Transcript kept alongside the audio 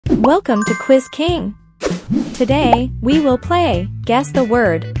Welcome to Quiz King. Today, we will play Guess the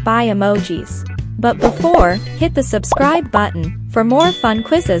Word by Emojis. But before, hit the subscribe button for more fun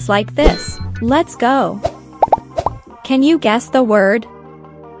quizzes like this. Let's go. Can you guess the word?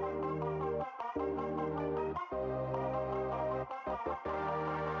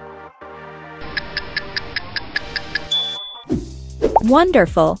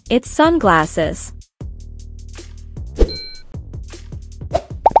 Wonderful, it's sunglasses.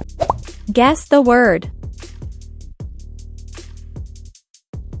 Guess the word.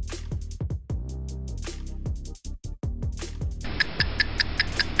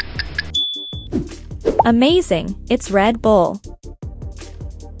 Amazing, it's Red Bull.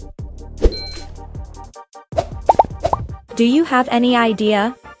 Do you have any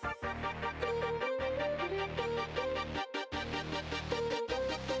idea?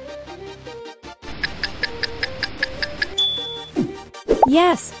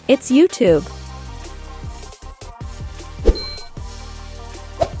 Yes, it's YouTube.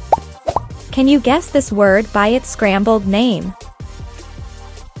 Can you guess this word by its scrambled name?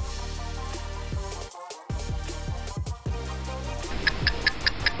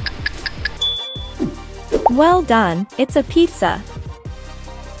 Well done, it's a pizza.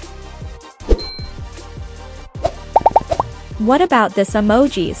 What about this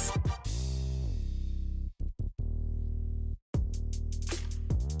emojis?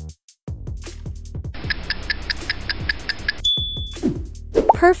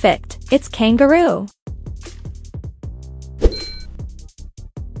 Perfect, it's kangaroo.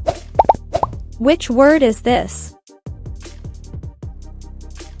 Which word is this?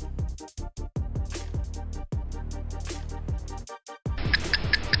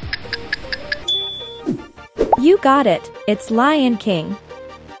 You got it, it's Lion King.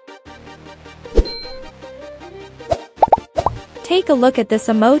 Take a look at this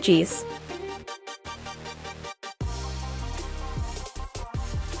emojis.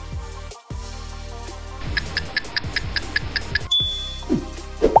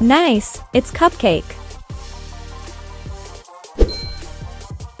 Nice, it's cupcake.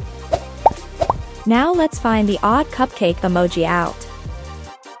 Now let's find the odd cupcake emoji out.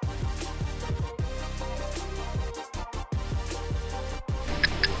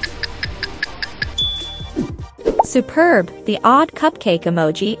 Superb, the odd cupcake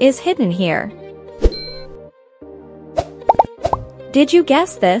emoji is hidden here. Did you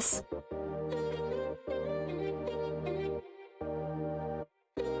guess this?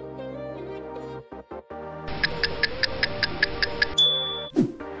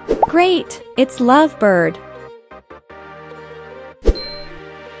 Great, it's lovebird.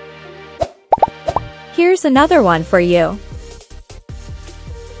 Here's another one for you.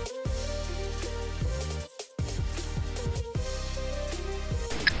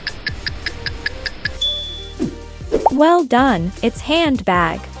 Well done, it's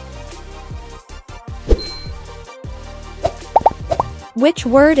handbag. Which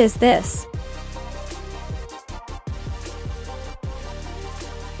word is this?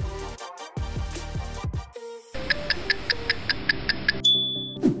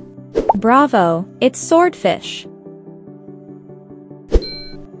 Bravo, it's swordfish.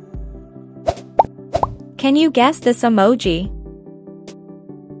 Can you guess this emoji?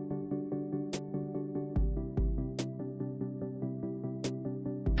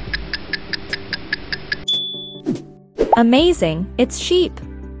 Amazing, it's sheep.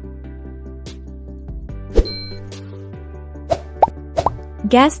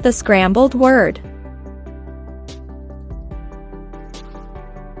 Guess the scrambled word.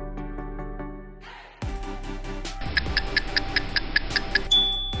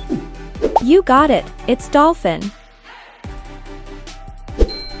 You got it, it's dolphin.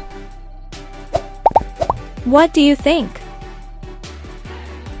 What do you think?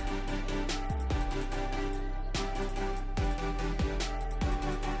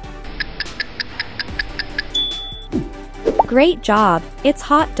 Great job, it's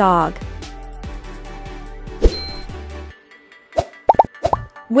hot dog.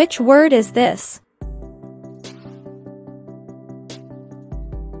 Which word is this?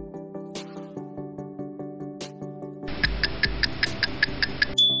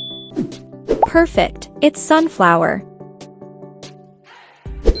 Perfect, it's sunflower.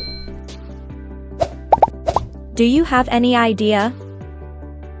 Do you have any idea?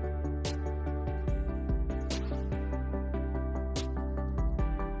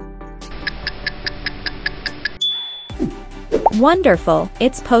 Wonderful,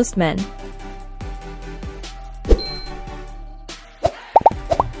 it's postman.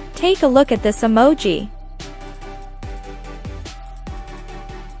 Take a look at this emoji.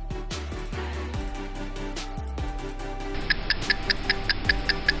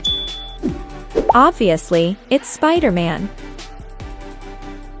 Obviously, it's Spider-Man.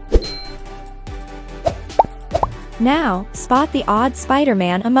 Now, spot the odd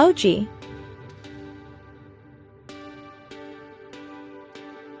Spider-Man emoji.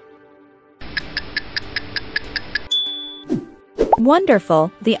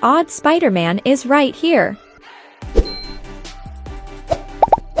 Wonderful, the odd Spider-Man is right here.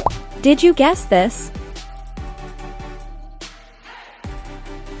 Did you guess this?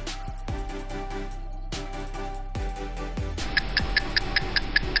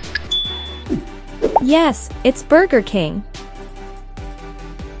 Yes, it's Burger King.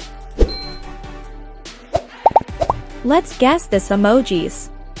 Let's guess this emojis.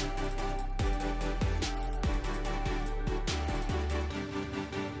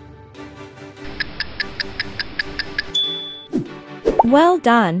 Well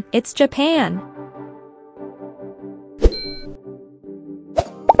done, it's Japan.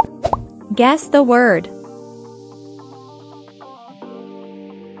 Guess the word.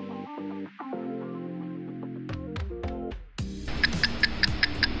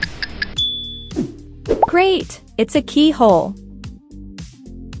 Great, it's a keyhole.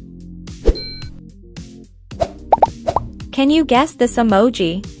 Can you guess this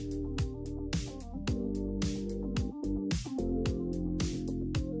emoji?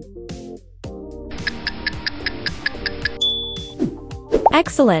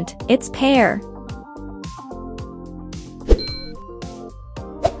 Excellent, it's pear.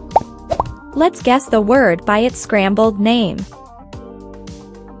 Let's guess the word by its scrambled name.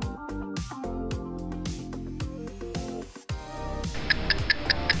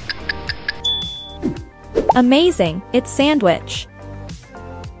 Amazing, it's sandwich.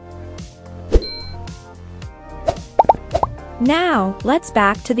 Now, let's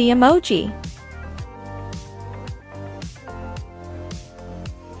back to the emoji.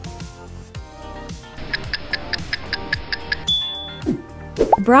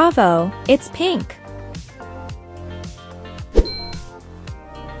 Bravo, it's pink.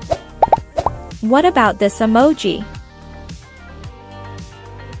 What about this emoji?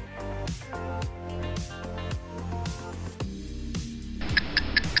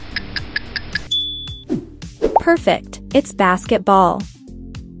 Perfect, it's basketball.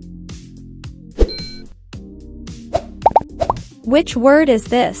 Which word is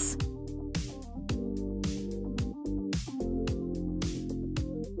this?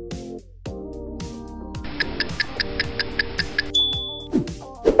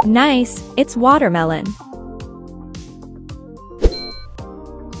 Nice, it's watermelon.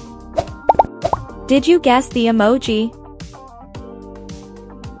 Did you guess the emoji?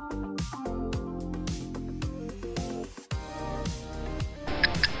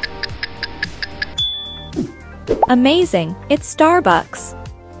 Amazing, it's Starbucks.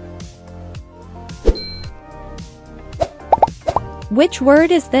 Which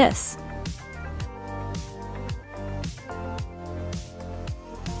word is this?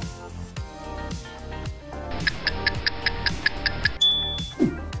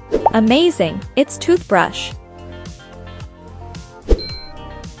 Amazing, it's toothbrush.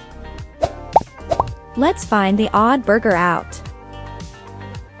 Let's find the odd burger out.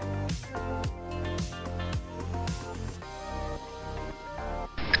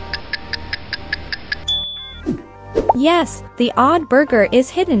 Yes, the odd burger is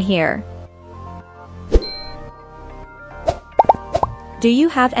hidden here. Do you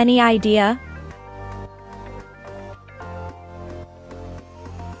have any idea?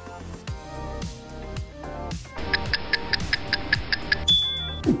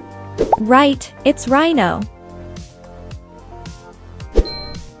 Right, it's rhino.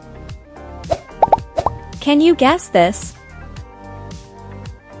 Can you guess this?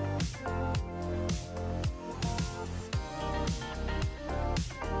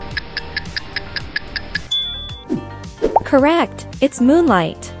 Correct, it's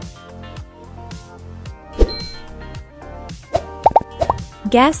moonlight.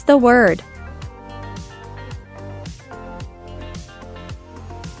 Guess the word.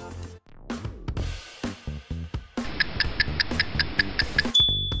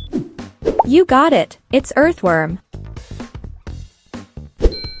 You got it, it's earthworm.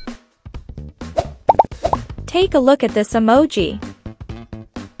 Take a look at this emoji.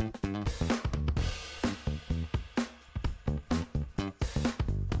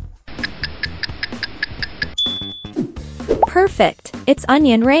 Perfect, it's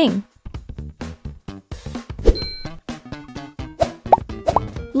onion ring.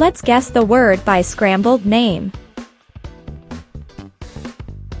 Let's guess the word by scrambled name.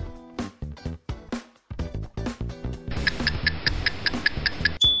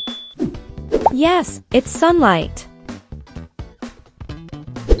 Yes, it's sunlight.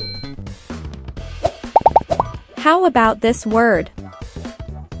 How about this word?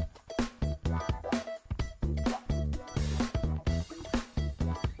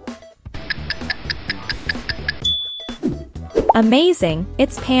 Amazing,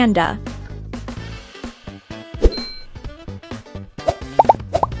 it's panda.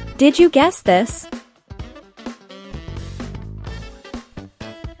 Did you guess this?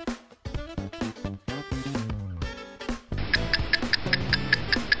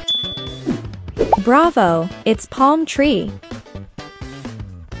 Bravo, it's palm tree.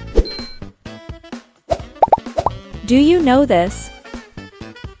 Do you know this?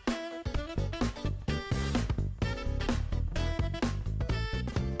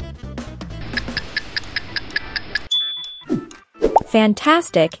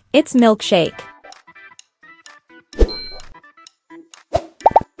 Fantastic, it's milkshake.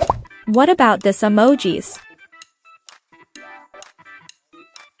 What about this emojis?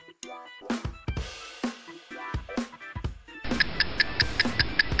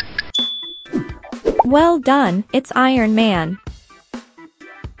 Well done, it's Iron Man.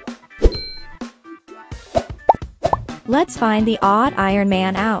 Let's find the odd Iron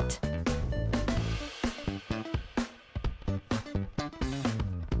Man out.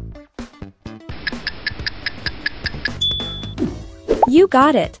 You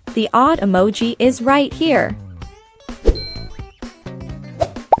got it, the odd emoji is right here.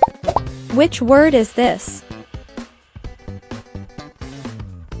 Which word is this?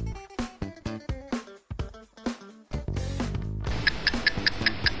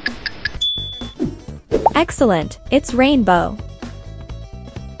 Excellent, it's rainbow.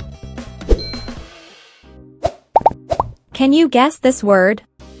 Can you guess this word?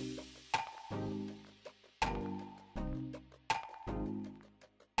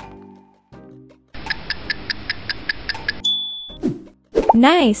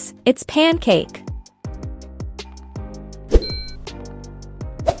 Nice, it's pancake.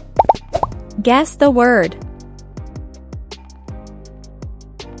 Guess the word.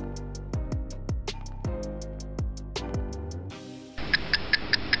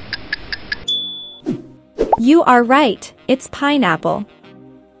 You are right, it's pineapple.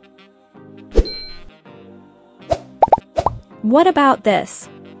 What about this?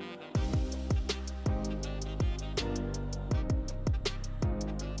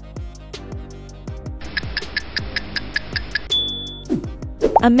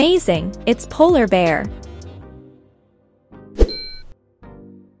 Amazing, it's polar bear.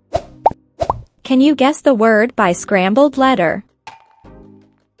 Can you guess the word by scrambled letter?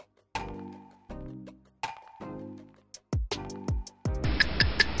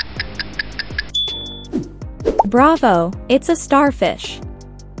 Bravo, it's a starfish.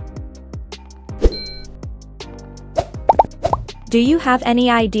 Do you have any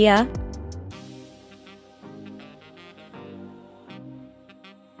idea?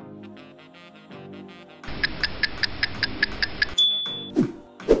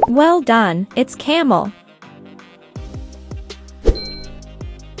 Well done, it's camel.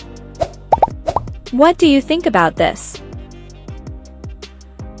 What do you think about this?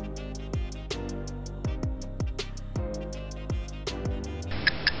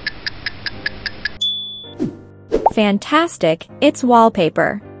 Fantastic, it's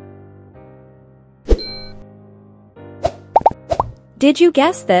wallpaper. Did you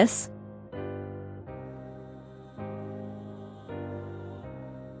guess this?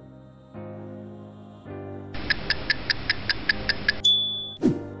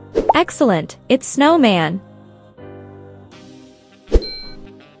 Excellent, it's snowman.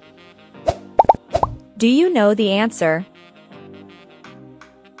 Do you know the answer?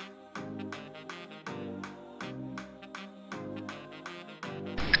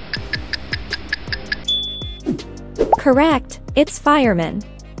 Correct, it's fireman.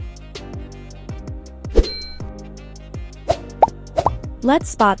 Let's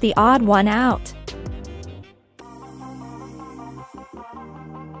spot the odd one out.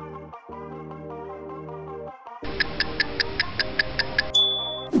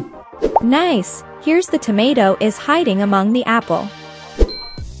 Nice, here's the tomato is hiding among the apple.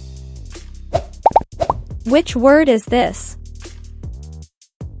 Which word is this?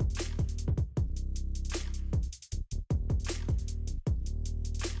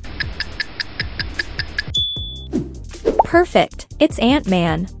 Perfect, it's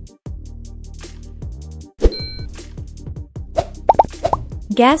Ant-Man.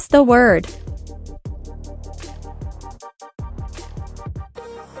 Guess the word.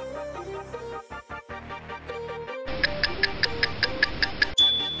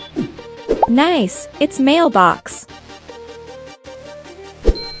 Nice, it's mailbox.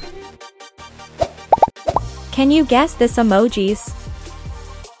 Can you guess this emojis?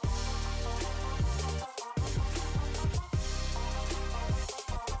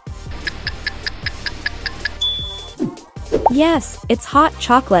 Yes, it's hot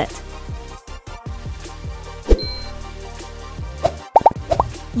chocolate.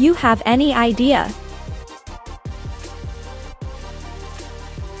 You have any idea?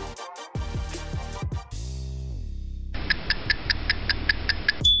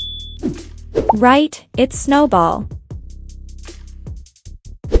 Right, it's snowball.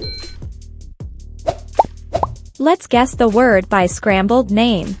 Let's guess the word by scrambled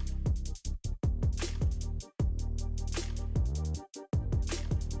name.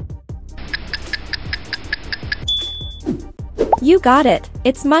 You got it,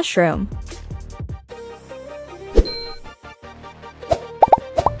 it's mushroom.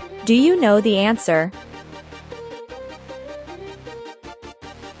 Do you know the answer?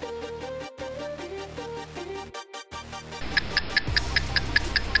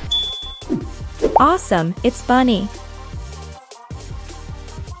 Awesome, it's bunny.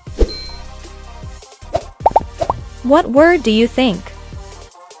 What word do you think?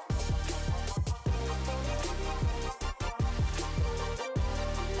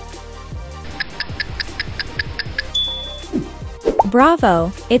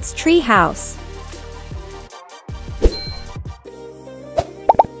 Bravo, it's treehouse.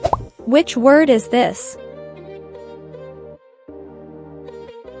 Which word is this?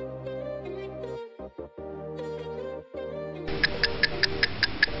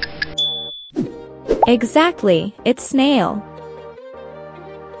 Exactly, it's snail.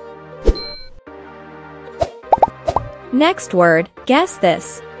 Next word, guess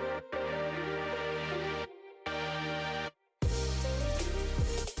this.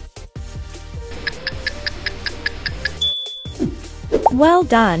 Well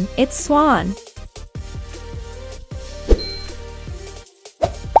done, it's swan.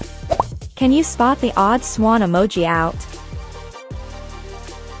 Can you spot the odd swan emoji out?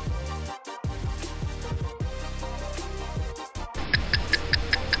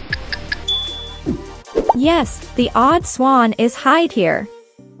 Yes, the odd swan is hide here.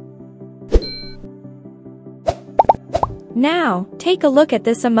 Now, take a look at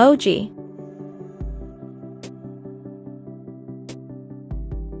this emoji.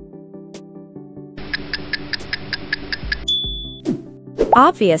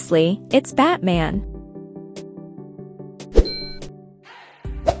 Obviously, it's Batman.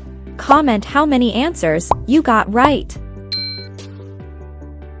 Comment how many answers you got right.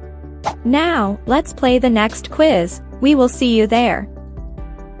 Now, let's play the next quiz. We will see you there.